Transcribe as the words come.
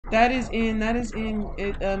That is in.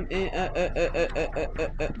 It.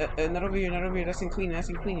 Not over here. Not over here. That's in cleaning. That's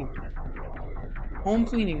in cleaning. Home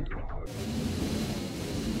cleaning.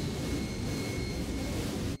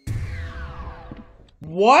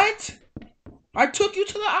 What? I took you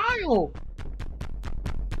to the aisle.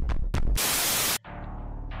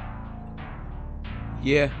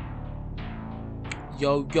 Yeah.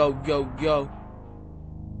 Yo, yo, yo, yo.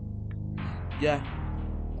 Yeah.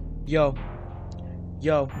 Yo.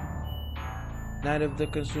 Yo. Night of the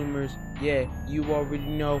consumers. Yeah. You already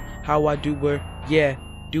know how I do her. Yeah.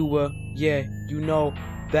 Do her. Yeah. You know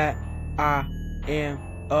that I am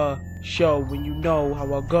a show. When you know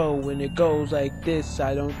how I go. When it goes like this,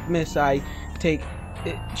 I don't miss. I take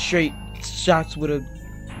it straight shots with a...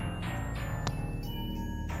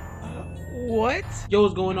 What? Yo,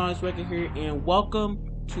 what's going on? It's Record here, and welcome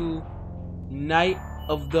to Night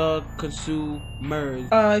of the Consumers.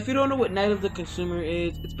 If you don't know what Night of the Consumer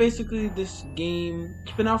is, it's basically this game.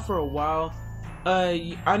 It's been out for a while.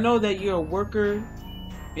 I know that you're a worker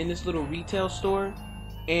in this little retail store,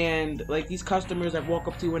 and like these customers that walk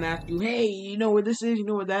up to you and ask you, "Hey, you know where this is? You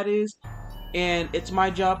know where that is?" And it's my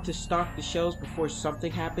job to stock the shelves before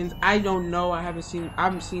something happens. I don't know. I haven't seen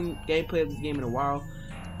gameplay of this game in a while.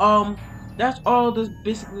 That's all. That's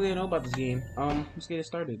basically I know about this game. Let's get it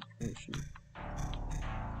started. Oh, shoot.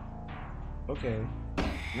 Okay.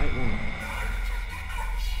 Night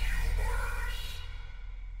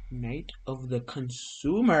 1. Night of the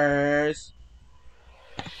Consumers.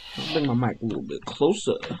 Bring my mic a little bit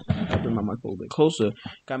closer.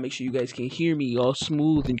 Gotta make sure you guys can hear me all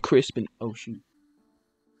smooth and crisp and... Oh, shoot.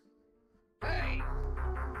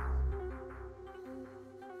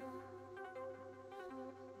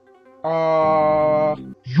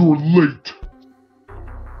 You're late.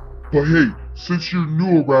 But hey, since you're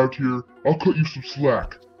new around here, I'll cut you some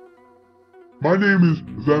slack. My name is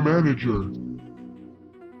The Manager.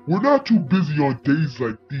 We're not too busy on days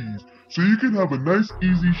like these, so you can have a nice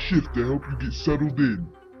easy shift to help you get settled in.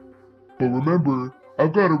 But remember,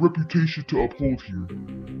 I've got a reputation to uphold here.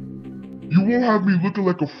 You won't have me looking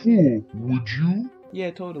like a fool, would you?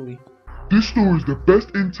 Yeah, totally. This store is the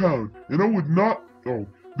best in town, and I would not... Oh,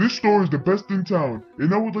 this store is the best in town,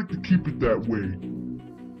 and I would like to keep it that way.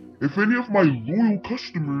 If any of my loyal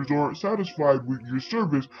customers aren't satisfied with your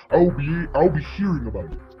service, I'll be hearing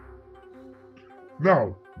about it.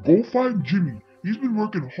 Now, go find Jimmy. He's been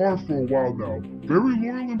working hard for a while now. Very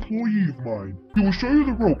loyal employee of mine. He will show you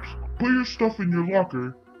the ropes, put your stuff in your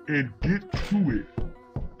locker, and get to it.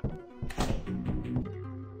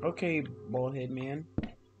 Okay, baldhead man.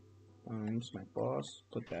 It's my boss.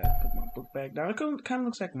 Put my book bag down. It kind of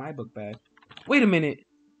looks like my book bag. Wait a minute.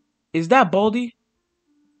 Is that Baldy?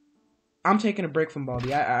 I'm taking a break from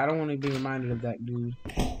Baldy. I don't want to be reminded of that dude.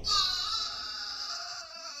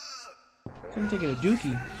 I'm taking a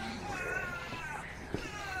dookie.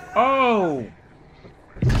 Oh!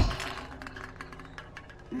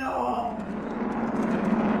 No!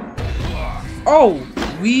 Oh!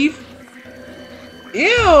 Weave?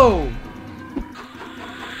 Ew!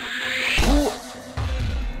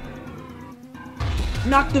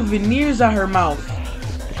 Knock the veneers out her mouth.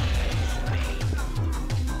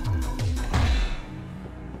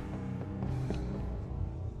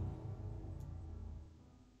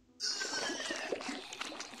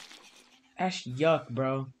 That's yuck,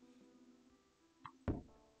 bro. Why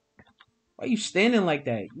are you standing like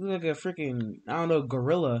that? You look like a freaking, I don't know,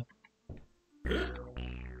 gorilla.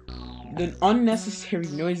 The unnecessary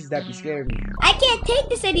noises that be scaring me. I can't take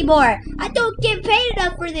this anymore. I don't get paid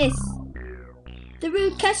enough for this. The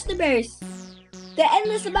rude customers. The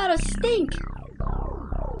endless amount of stink.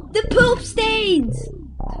 The poop stains.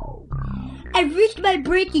 I've reached my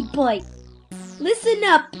breaking point. Listen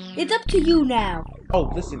up. It's up to you now.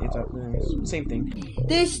 Oh, listen, it's same thing.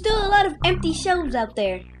 There's still a lot of empty shelves out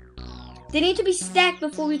there. They need to be stacked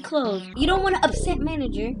before we close. You don't want to upset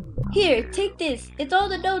manager. Here, take this. It's all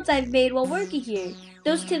the notes I've made while working here.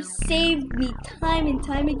 Those tips saved me time and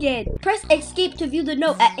time again. Press escape to view the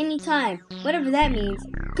note at any time. Whatever that means.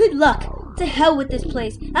 Good luck. To hell with this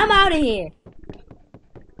place. I'm out of here.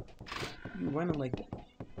 You running like that?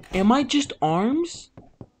 Am I just arms?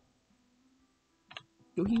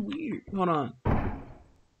 Yo, he weird. Hold on.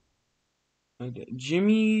 Okay.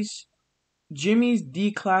 Jimmy's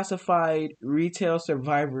declassified retail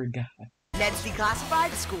survivor guide. Ned's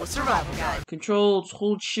Declassified School Survival Guide. Controls,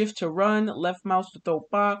 hold shift to run, left mouse to throw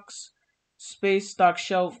box, space stock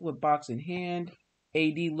shelf with box in hand,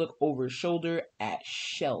 AD look over shoulder at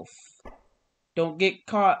shelf. Don't get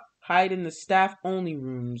caught, hide in the staff only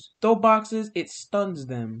rooms. Throw boxes, it stuns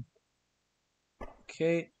them.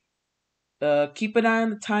 Okay. Keep an eye on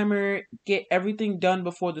the timer. Get everything done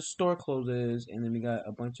before the store closes. And then we got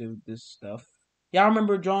a bunch of this stuff. Y'all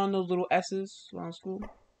remember drawing those little S's around school?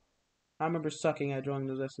 I remember sucking at drawing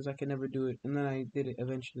those S's. I could never do it. And then I did it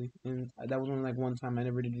eventually. And that was only like one time. I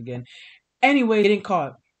never did it again. Anyway, getting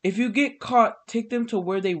caught. If you get caught, take them to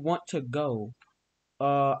where they want to go.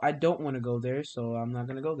 I don't want to go there, so I'm not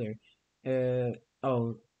gonna go there.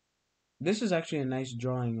 Oh, this is actually a nice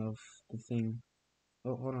drawing of the thing.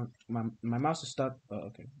 Oh, hold on. My mouse is stuck. Oh,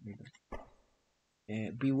 okay. Here we go.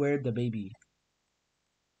 And beware the baby.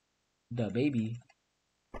 The baby.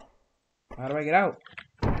 How do I get out?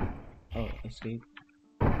 Oh, escape.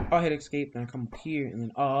 Oh, I hit escape, and I come up here, and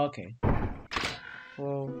then... Oh, okay.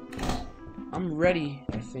 Well, I'm ready,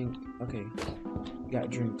 I think. Okay. Got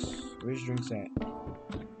drinks. Where's drinks at?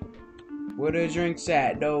 Where the drinks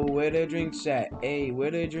at, though? Where the drinks at? Hey,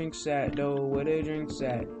 where the drinks at, though? Where the drinks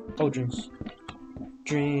at? Oh, drinks.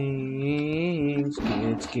 Drinks.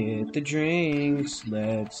 Let's get the drinks.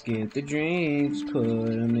 Let's get the drinks. Put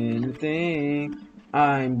them in the thing.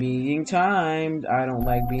 I'm being timed. I don't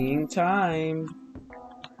like being timed.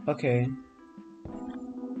 Okay.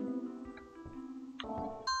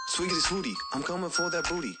 Swiggity Swooty, I'm coming for that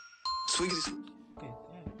booty. Swiggity Swooty. Okay.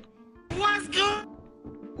 What's good?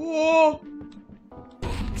 Whoa!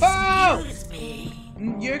 Oh!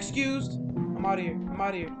 You're excused. I'm out of here. I'm out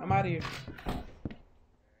of here. I'm out of here.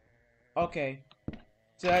 Okay.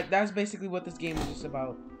 So that's basically what this game is just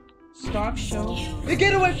about. Stock show. Hey,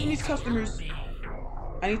 get away from these customers!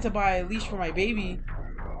 I need to buy a leash for my baby.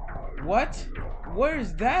 What? Where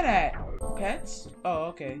is that at? Pets? Oh,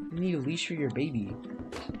 okay. You need a leash for your baby.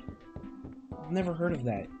 I've never heard of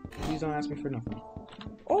that. Please don't ask me for nothing.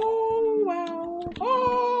 Oh, wow.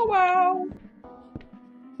 Oh, wow.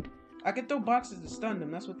 I can throw boxes to stun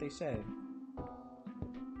them. That's what they said.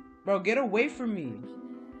 Bro, get away from me.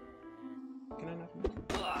 Can I knock him?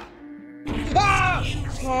 Ah!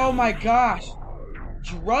 Oh, my gosh.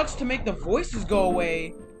 Drugs to make the voices go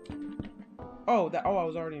away. Oh, I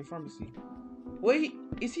was already in pharmacy. Wait,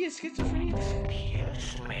 is he a schizophrenic?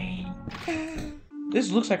 This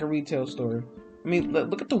looks like a retail store. I mean,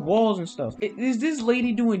 look at the walls and stuff. Is this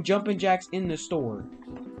lady doing jumping jacks in the store?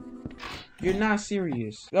 You're not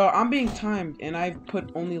serious. I'm being timed, and I've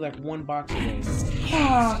put only like one box away.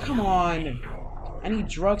 Ah, come on. I need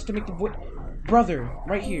drugs to make the voice. Brother,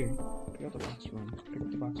 right here. Pick up the box from. Pick up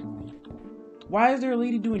the box from. Why is there a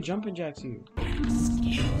lady doing jumping jacks here?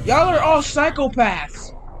 Y'all are all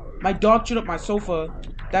psychopaths. My dog chewed up my sofa.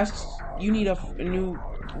 You need a new...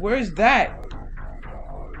 Where is that?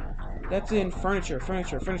 That's in furniture. Right?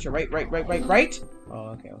 Oh,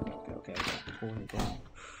 okay.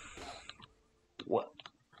 What?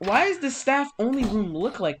 Why does the staff only room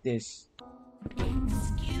look like this?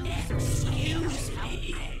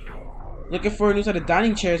 Looking for a new set of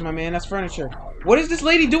dining chairs, my man. That's furniture. What is this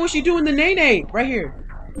lady doing? She doing the nay-nay right here.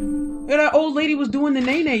 Yeah, that old lady was doing the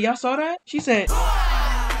nay-nay. Y'all saw that? She said...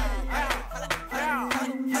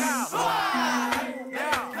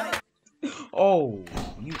 Oh,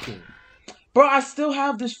 you kid. Bro, I still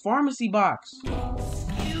have this pharmacy box.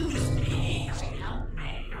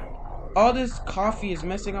 All this coffee is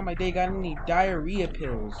messing up my day. Got any diarrhea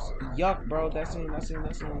pills? Yuck, bro. That's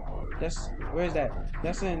where is that?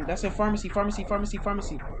 That's in pharmacy.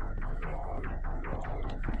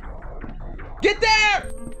 Get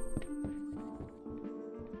there!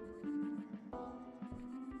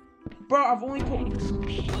 Bro, I've only put...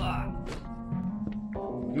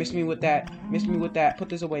 Miss me with that. Put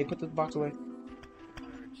this away. Put this box away.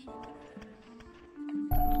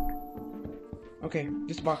 Okay,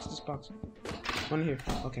 this box. One here.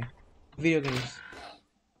 Okay. Video games.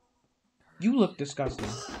 You look disgusting.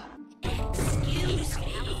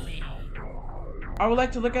 I would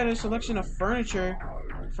like to look at a selection of furniture.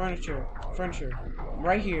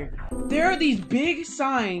 Right here. There are these big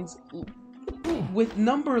signs with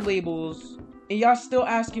number labels, and y'all still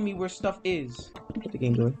asking me where stuff is. Put the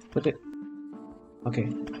game away. Okay,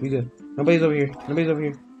 we good. Nobody's over here.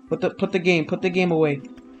 Put the game away.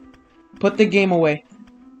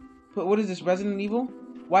 What is this, Resident Evil?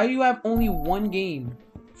 Why do you have only one game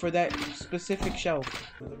for that specific shelf?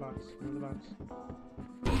 Another box.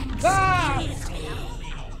 Ah!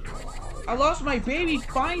 I lost my baby.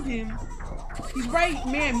 Find him. He's right,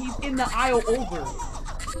 ma'am. He's in the aisle over.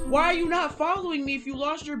 Why are you not following me if you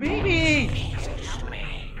lost your baby?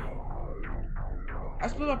 I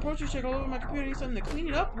spilled my poetry check all over my computer. I need something to clean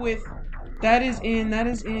it up with. Not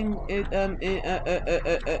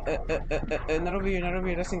over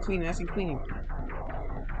here. That's in cleaning.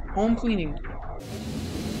 Home cleaning.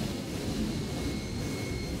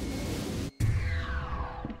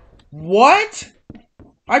 What?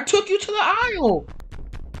 I took you to the aisle.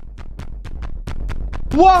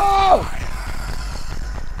 Whoa!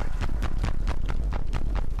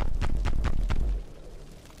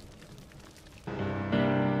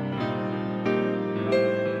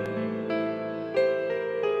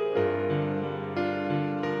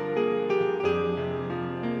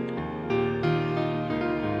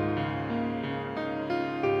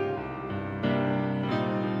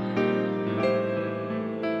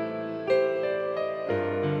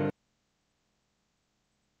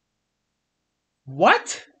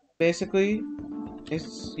 What? Basically,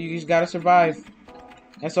 it's you just gotta survive.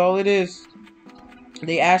 That's all it is.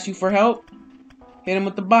 They ask you for help, hit them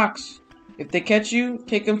with the box. If they catch you,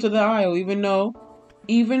 take them to the aisle, even though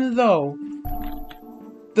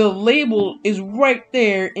the label is right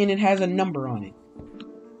there and it has a number on it.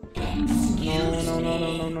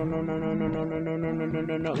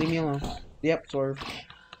 No. Leave me alone. Yep, swerve.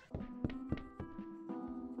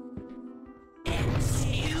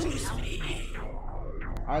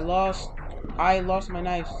 I lost my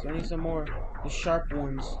knives. I need some more. The sharp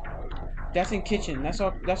ones. That's in kitchen. That's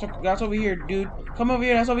over here, dude. Come over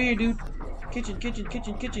here. That's over here, dude. Kitchen.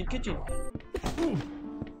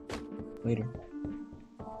 Later.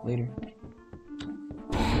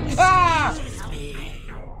 Ah!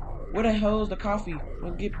 Where the hell is the coffee?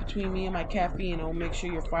 Don't get between me and my caffeine. I'll make sure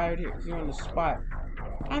you're fired here on the spot.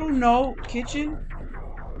 I don't know. Kitchen?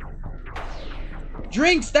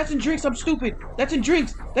 Drinks! That's in drinks. I'm stupid. That's in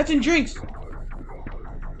drinks.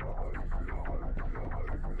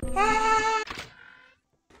 Ah!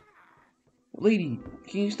 Lady,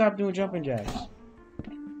 can you stop doing jumping jacks?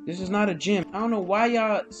 This is not a gym. I don't know why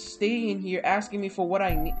y'all stay in here asking me for what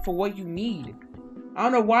I need, for what you need. I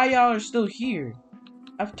don't know why y'all are still here.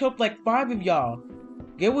 I've told like 5 of y'all.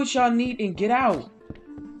 Get what y'all need and get out.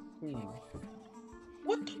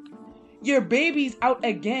 What the? Your baby's out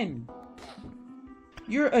again.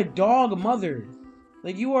 You're a dog mother.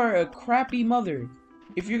 Like, you are a crappy mother.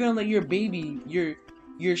 If you're gonna let your baby, your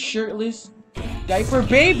shirtless diaper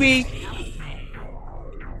baby.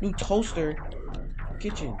 New toaster.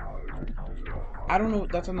 Kitchen. I don't know.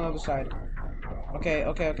 That's on the other side. Okay.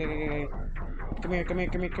 Come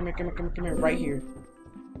here. Right here.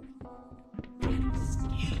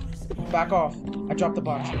 Back off. I dropped the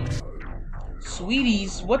box.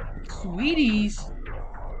 Sweeties? What? Sweeties?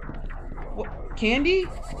 What? Candy?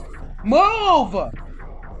 Move!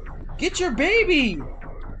 Get your baby!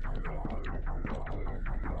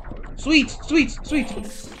 Sweets!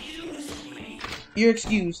 You're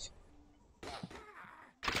excused.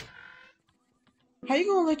 How you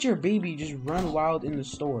gonna let your baby just run wild in the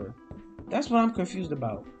store? That's what I'm confused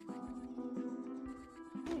about.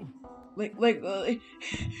 Like,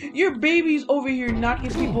 your baby's over here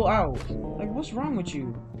knocking people out. Like, what's wrong with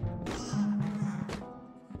you?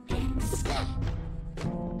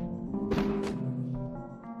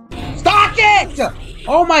 Stop it!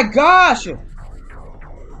 Oh my gosh!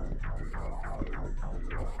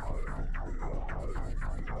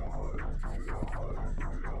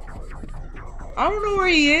 I don't know where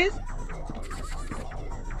he is.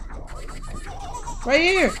 Right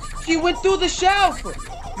here. She went through the shelf.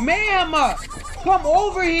 Ma'am, come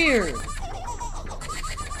over here.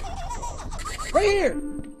 Right here.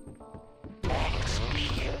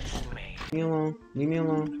 Leave me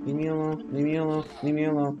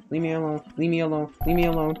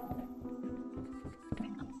alone.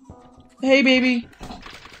 Hey, baby.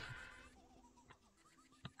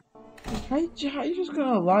 How you just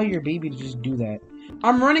gonna allow your baby to just do that?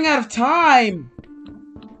 I'm running out of time!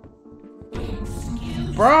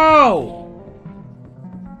 Bro!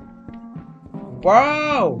 Why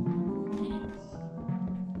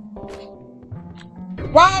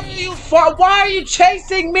are you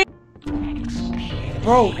chasing me?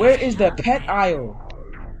 Bro, where is the pet aisle?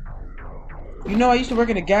 You know, I used to work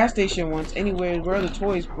at a gas station once. Anyway, where are the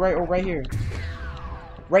toys? Right here.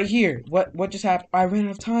 Right here. What just happened? I ran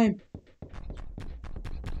out of time.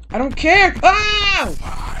 I don't care! Ah!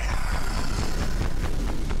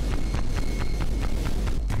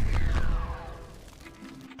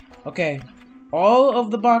 Okay. All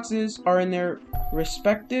of the boxes are in their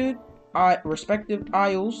respective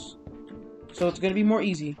aisles. So it's gonna be more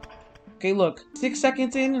easy. Okay, look. 6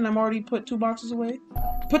 seconds in and I'm already put 2 boxes away.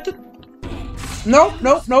 Put the... Nope.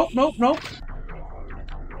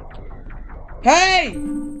 Hey!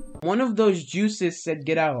 One of those juices said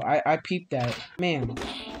get out. I peeped that. Man.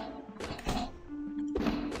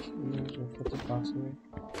 Put this box away.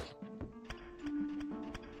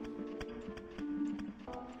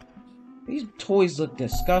 These toys look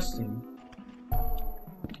disgusting.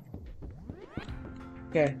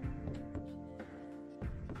 Okay.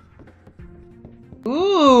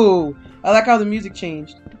 Ooh, I like how the music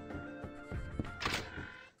changed.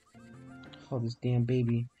 Oh, this damn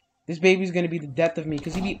baby. This baby's gonna be the death of me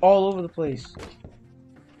because he be all over the place.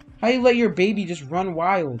 How you let your baby just run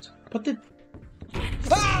wild? Put the...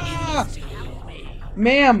 Ah!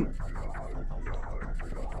 Ma'am!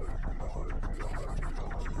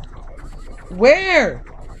 Where?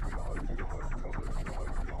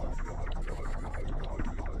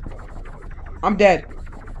 I'm dead.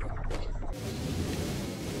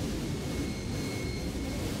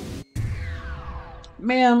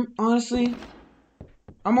 Ma'am, honestly,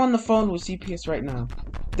 I'm on the phone with CPS right now.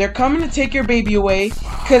 They're coming to take your baby away,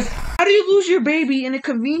 because how do you lose your baby in a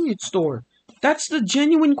convenience store? That's the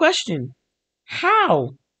genuine question.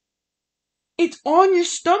 How? It's on your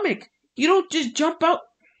stomach. You don't just jump out.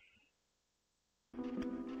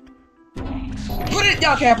 Put it.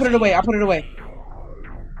 Okay, I put it away. I put it away.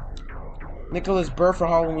 Nicholas Burr for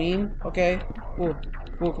Halloween. Okay. Cool.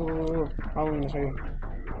 Cool. Halloween is right here.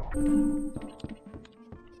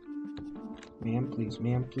 Ma'am, please.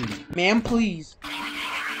 Ma'am, please. Ma'am, please.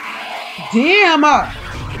 Damn!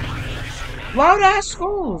 Loud ass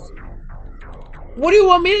schools. What do you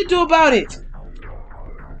want me to do about it?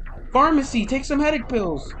 Pharmacy. Take some headache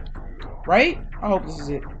pills. Right? I hope this is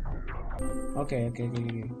it. Okay.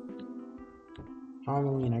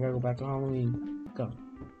 Halloween. I gotta go back to Halloween. Go.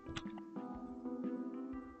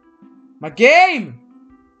 My game!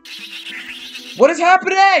 What is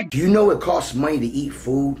happening? Do you know it costs money to eat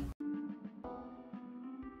food?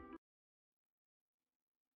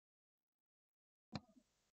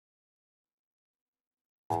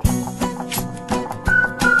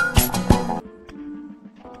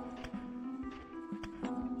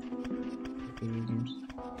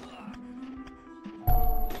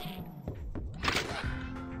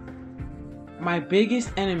 My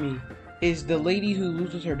biggest enemy is the lady who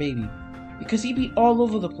loses her baby. Because he be all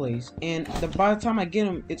over the place. And by the time I get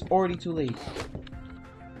him, it's already too late.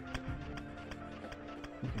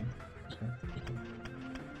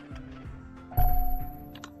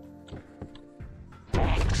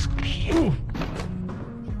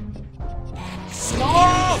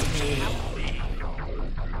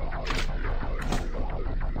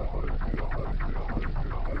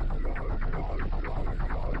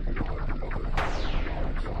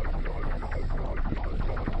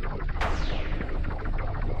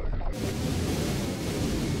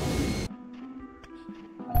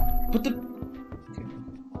 But the...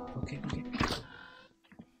 Okay.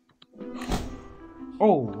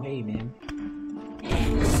 Oh, hey, man.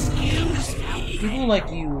 People like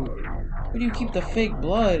you... Where do you keep the fake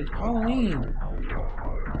blood? Halloween.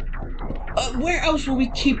 Where else will we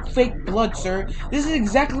keep fake blood, sir? This is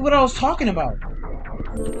exactly what I was talking about.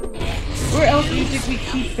 Where else do you think we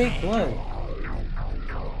keep fake blood?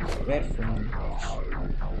 Bed frame.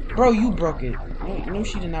 Bro, you broke it. No,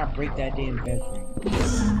 she did not break that damn bed frame.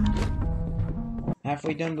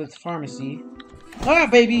 Halfway done with pharmacy. Ah,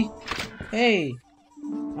 baby! Hey! I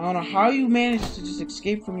don't know how you managed to just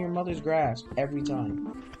escape from your mother's grasp every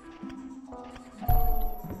time.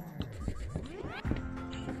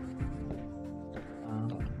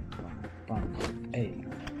 Hey.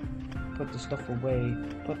 Put the stuff away.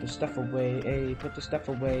 Put the stuff away. Hey, put the stuff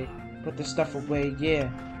away. Put the stuff away. Yeah.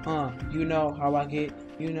 You know how I get.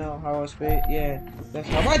 You know how I spit. Yeah. That's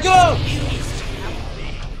how I do!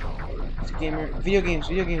 Gamer. Video games.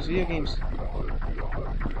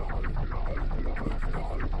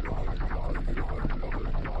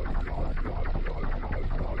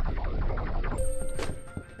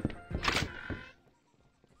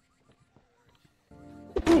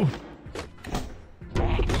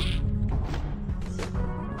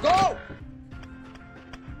 Go!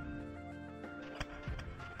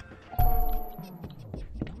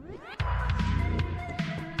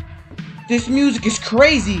 This music is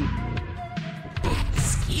crazy!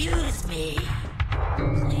 Excuse me.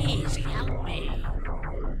 Please help me.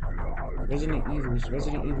 Resident Evils,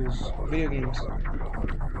 video games.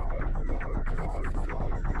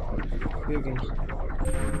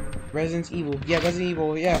 Resident Evil,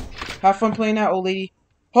 yeah. Have fun playing that, old lady.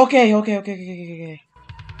 Okay.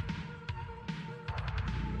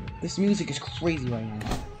 This music is crazy right now.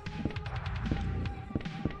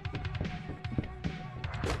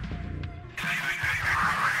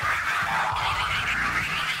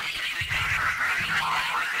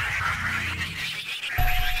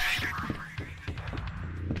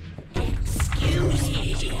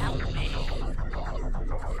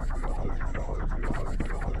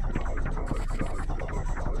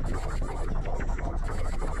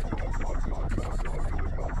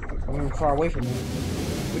 I'm moving far away from him.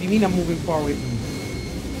 What do you mean I'm moving far away from him?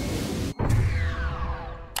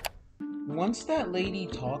 once that lady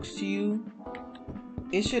talks to you,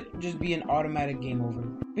 it should just be an automatic game over.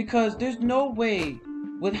 Because there's no way,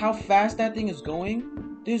 with how fast that thing is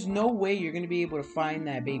going, there's no way you're gonna be able to find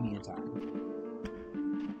that baby in time.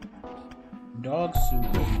 Dog soup.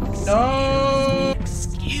 No!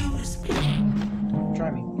 Excuse me. Try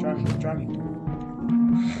me. Try me.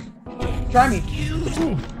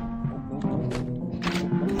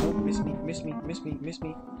 Miss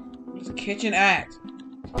me. It's a kitchen act.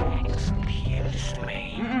 Excuse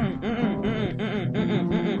me.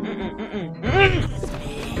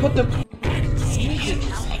 Put the...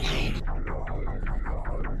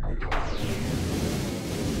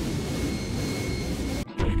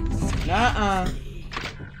 Nuh-uh.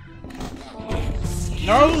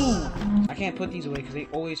 No! I can't put these away because they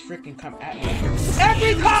always freaking come at me.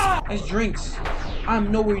 Every time! That's drinks.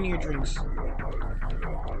 I'm nowhere near drinks.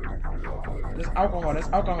 That's alcohol.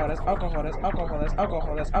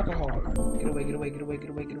 Get away.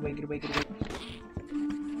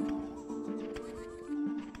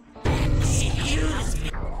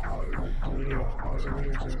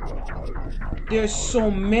 There's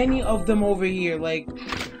so many of them over here, like,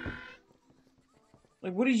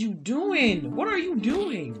 what are you doing? What are you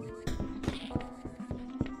doing?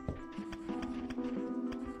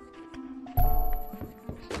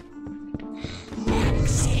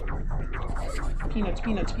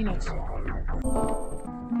 Peanuts. Oh,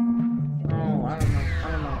 I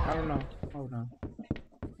don't know. Oh, no.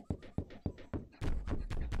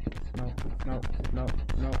 No.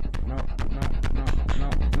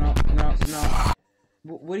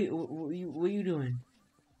 What are you doing?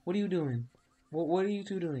 What are you doing? What are you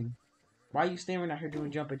two doing? Why are you staring at her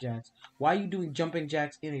doing jumping jacks? Why are you doing jumping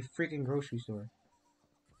jacks in a freaking grocery store?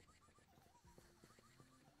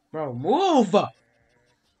 Bro, move!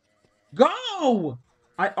 Go!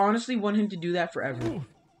 I honestly want him to do that forever.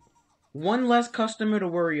 One less customer to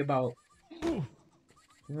worry about.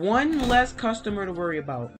 One less customer to worry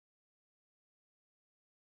about.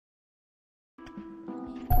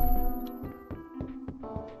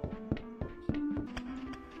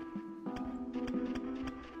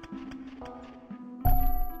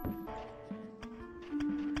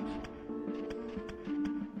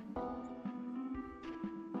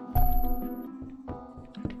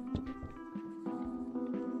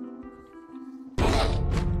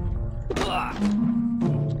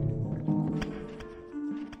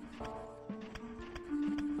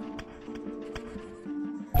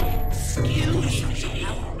 Excuse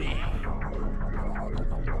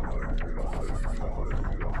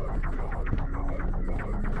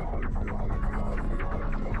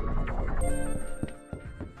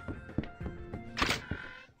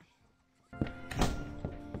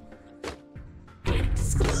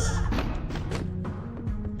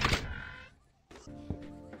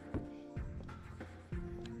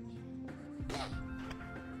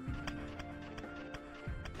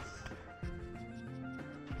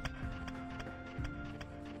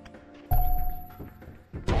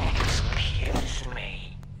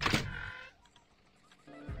me.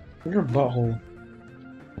 Your butthole.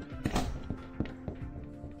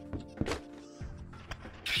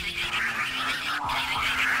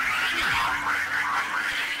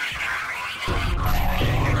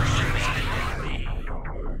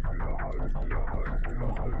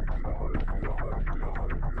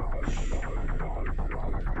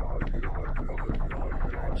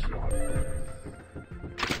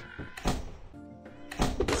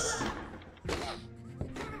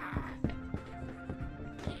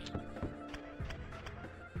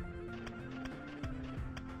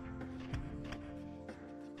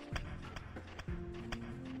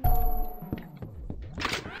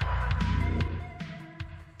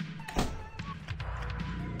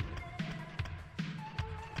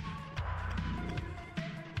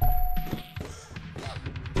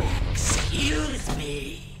 Excuse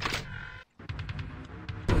me.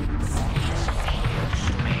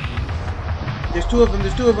 There's two of them.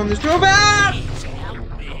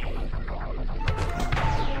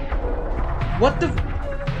 What the?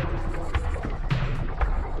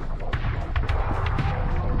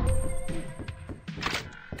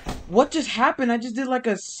 What just happened? I just did like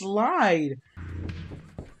a slide.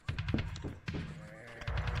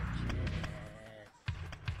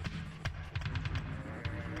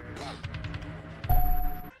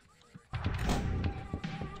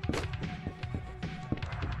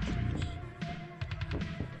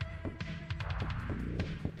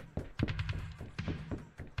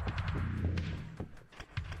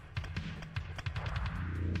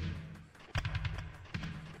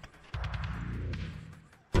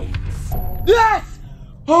 Yes!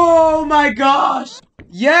 Oh my gosh!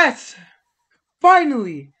 Yes!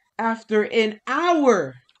 Finally, after an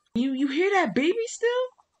hour. You hear that baby still?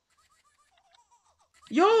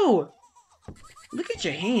 Yo, look at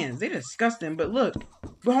your hands. They're disgusting. But look,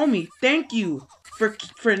 but homie, thank you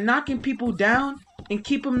for knocking people down and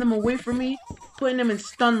keeping them away from me, putting them in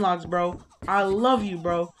stun locks, bro. I love you,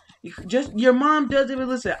 bro. Just your mom doesn't even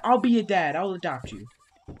listen. I'll be your dad. I'll adopt you.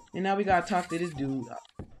 And now we gotta talk to this dude.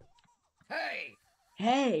 Hey!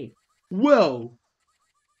 Hey. Well,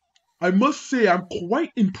 I must say I'm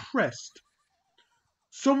quite impressed.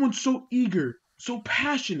 Someone so eager, so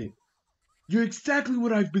passionate. You're exactly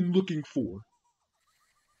what I've been looking for.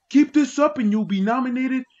 Keep this up and you'll be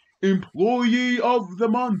nominated Employee of the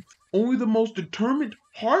Month. Only the most determined,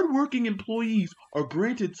 hardworking employees are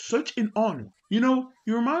granted such an honor. You know,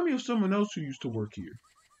 you remind me of someone else who used to work here.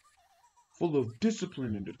 Full of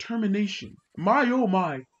discipline and determination. My oh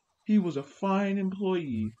my, he was a fine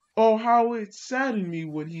employee. Oh, how it saddened me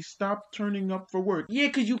when he stopped turning up for work. Yeah,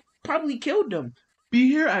 'cause you probably killed them. Be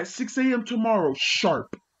here at 6 a.m. tomorrow,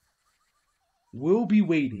 sharp. We'll be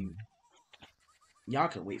waiting. Y'all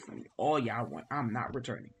can wait for me all y'all want. I'm not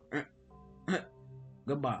returning.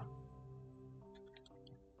 Goodbye.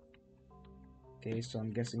 Okay, so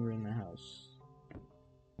I'm guessing we're in the house.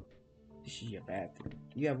 This is your bathroom.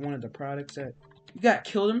 You have one of the products that... You got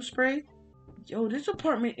kill them spray? Yo, this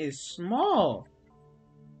apartment is small.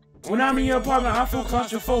 When I'm in your apartment, I feel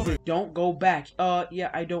claustrophobic. Don't go back.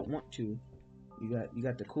 Yeah, I don't want to. You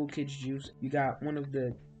got the Cool Kids juice. You got one of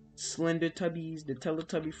the Slender Tubbies, the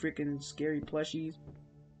Teletubby freaking scary plushies.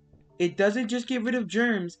 It doesn't just get rid of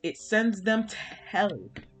germs, it sends them to hell.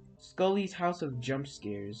 Scully's House of Jump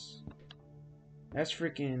Scares. That's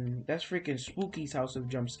freaking Spooky's House of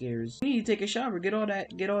Jump Scares. You need to take a shower, get all that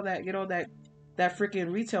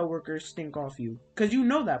freaking retail worker stink off you. Cause you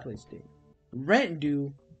know that place stink. Rent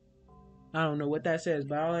due. I don't know what that says,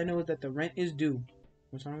 but all I know is that the rent is due.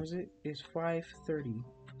 What time is it? It's 5:30.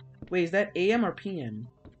 Wait, is that AM or PM?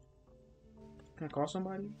 Can I call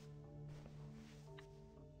somebody?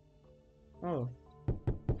 Oh.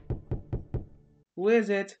 Who is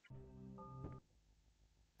it?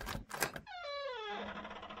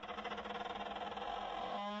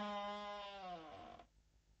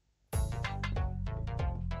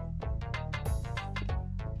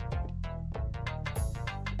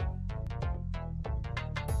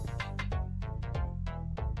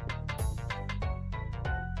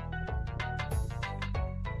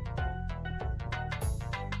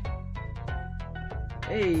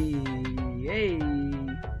 Hey, hey.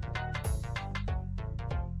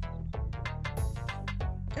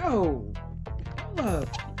 Yo, hold up.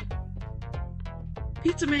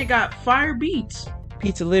 Pizza Man got fire beats.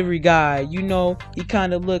 Pizza delivery guy, you know, he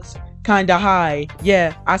kinda looks kinda high.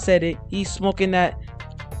 Yeah, I said it. He's smoking that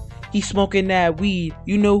weed.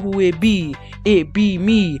 You know who it be. It be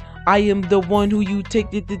me. I am the one who you take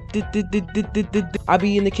I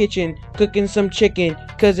be in the kitchen cooking some chicken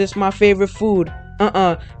cause it's my favorite food.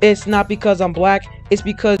 It's not because I'm black, it's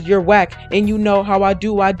because you're whack. And you know how I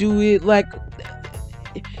do it like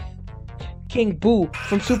King Boo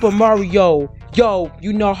from Super Mario. Yo,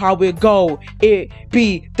 you know how it go. It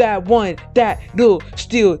be that one that'll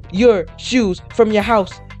steal your shoes from your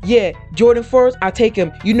house. Yeah, Jordan 4s, I take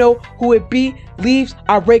him. You know who it be? Leaves,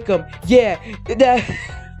 I rake him. Yeah, that...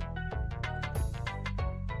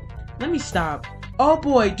 Let me stop. Oh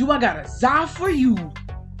boy, do I got a za for you.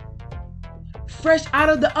 Fresh out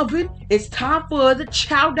of the oven, it's time for the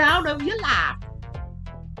chow down of your life.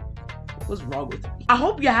 What's wrong with me? I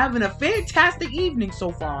hope you're having a fantastic evening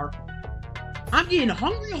so far. I'm getting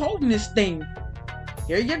hungry holding this thing.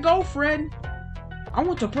 Here you go, friend. I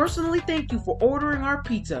want to personally thank you for ordering our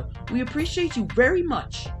pizza. We appreciate you very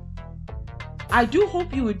much. I do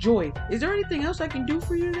hope you enjoy. Is there anything else I can do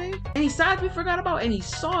for you today? Any sides we forgot about? Any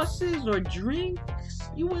sauces or drinks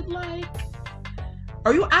you would like?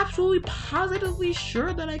 Are you absolutely positively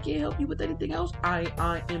sure that I can't help you with anything else?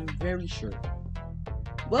 I am very sure.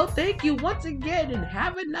 Well, thank you once again and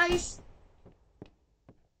have a nice...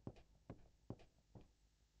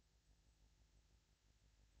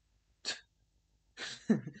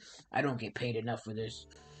 I don't get paid enough for this.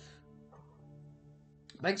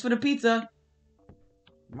 Thanks for the pizza.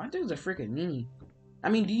 My dude's a freaking meanie. I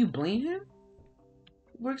mean, do you blame him?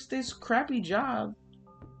 He works this crappy job.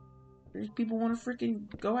 There's people want to freaking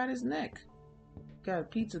go at his neck. Got a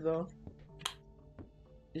pizza though.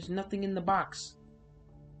 There's nothing in the box.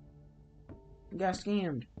 You got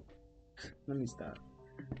scammed. Let me stop.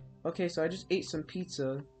 Okay, so I just ate some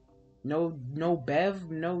pizza. No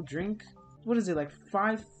bev, no drink. What is it, like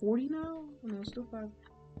 5:40 now? No, it's still 5.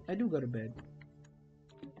 I do go to bed.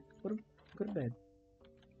 Go to bed.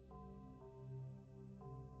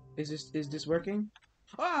 is this working?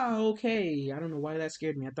 Oh, okay. I don't know why that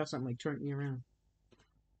scared me. I thought something like turned me around.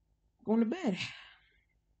 Going to bed.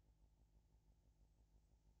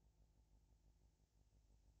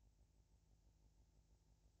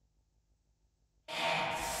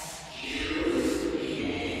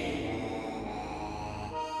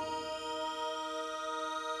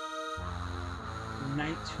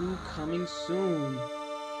 Night 2 coming soon.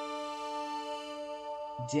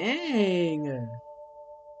 Dang.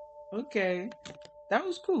 Okay. That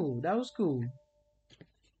was cool. That was cool.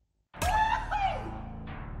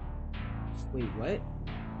 Wait, what?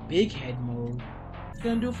 Big head mode.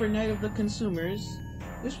 Gonna do for Night of the Consumers.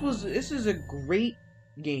 This is a great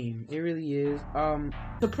game. It really is.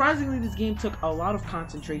 Surprisingly, this game took a lot of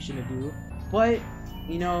concentration to do, but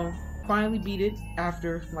you know, finally beat it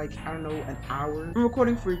after like, I don't know, an hour. I'm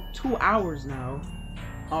recording for 2 hours now.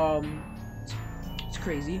 It's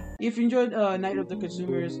crazy. If you enjoyed Night of the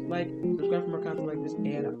Consumers, like, subscribe for more content like this,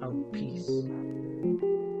 and out. Peace.